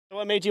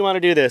What made you want to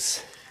do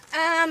this?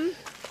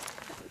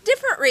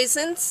 Different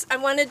reasons. I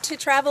wanted to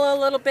travel a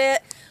little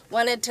bit,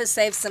 wanted to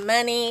save some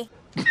money.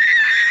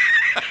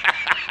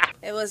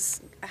 It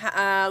was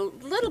a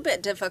little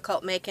bit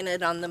difficult making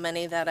it on the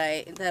money that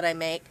I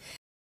make.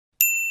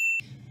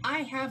 I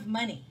have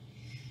money.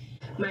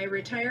 My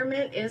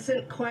retirement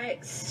isn't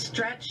quite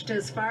stretched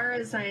as far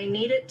as I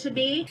need it to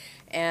be.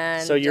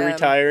 And so you're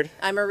retired?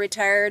 I'm a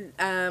retired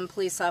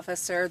police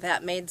officer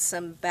that made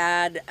some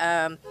bad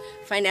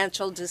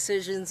financial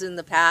decisions in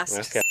the past.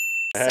 Okay.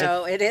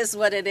 So it is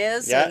what it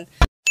is. Yeah. And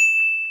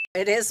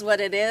it is what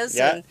it is.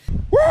 Yeah. And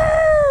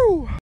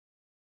woo!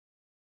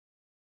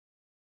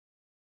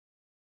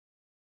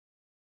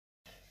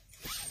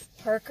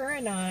 Parker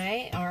and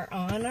I are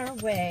on our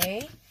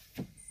way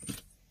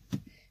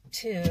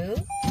to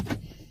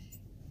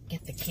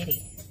get the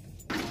kitty.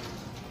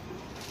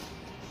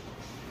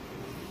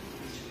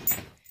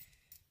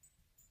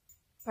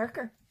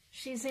 Parker,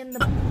 she's in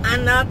the...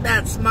 I'm not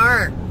that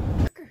smart.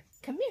 Parker,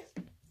 come here.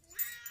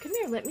 Come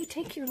here, let me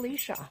take your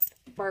leash off.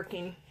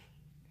 Barking.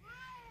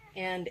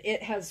 And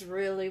it has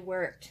really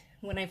worked.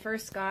 When I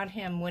first got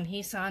him, when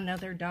he saw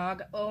another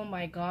dog, oh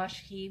my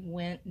gosh, he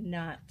went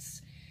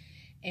nuts.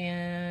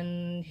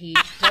 And he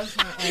does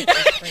not like the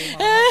spray ball.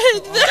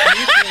 So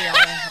usually all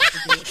I have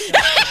to do is shut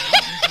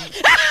him and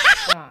he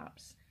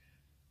stops.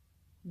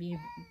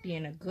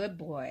 Being a good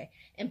boy.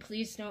 And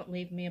please don't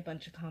leave me a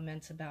bunch of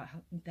comments about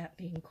that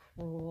being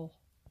cruel.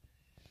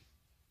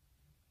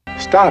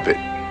 Stop it.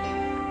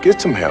 Get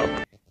some help.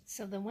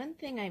 So the one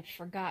thing I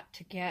forgot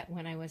to get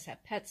when I was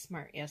at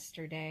PetSmart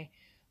yesterday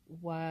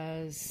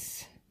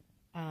was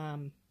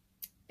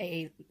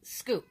a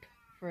scoop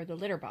for the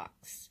litter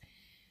box.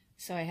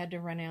 So I had to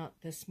run out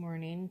this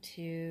morning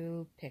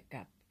to pick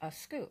up a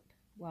scoop.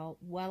 Well,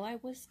 while I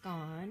was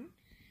gone,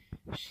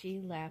 she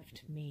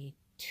left me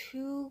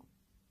 2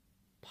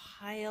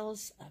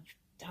 piles of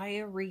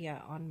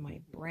diarrhea on my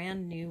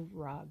brand new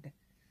rug.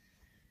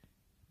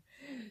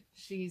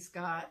 She's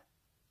got,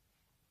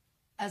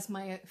 as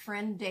my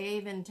friend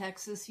Dave in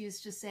Texas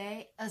used to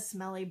say, a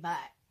smelly butt.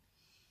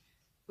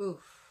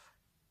 Oof.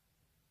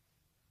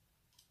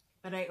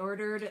 But I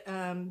ordered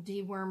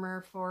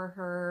dewormer for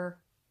her.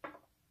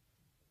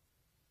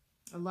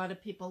 A lot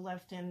of people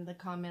left in the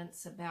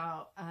comments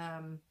about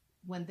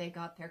when they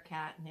got their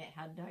cat and it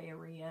had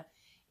diarrhea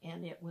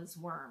and it was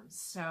worms.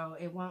 So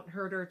it won't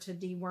hurt her to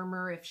deworm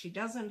her if she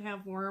doesn't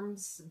have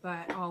worms,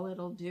 but all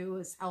it'll do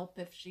is help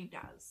if she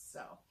does.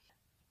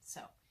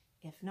 So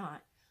if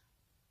not,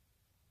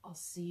 I'll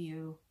see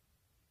you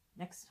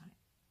next time.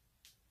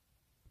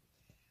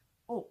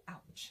 Oh,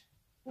 ouch.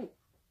 Oh,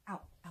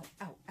 ow, ow,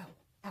 ow, ow,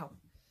 ow.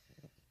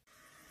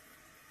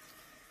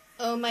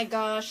 Oh my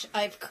gosh,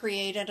 I've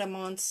created a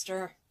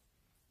monster.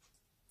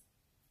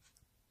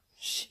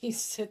 She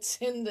sits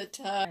in the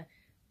tub.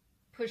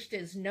 Pushed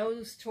his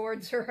nose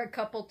towards her a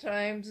couple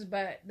times,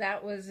 but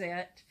that was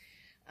it.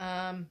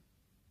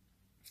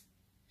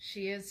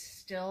 She is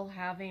still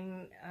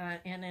having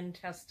an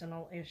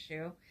intestinal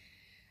issue.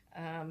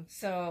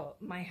 So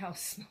my house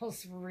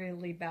smells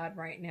really bad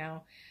right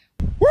now.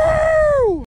 Woo!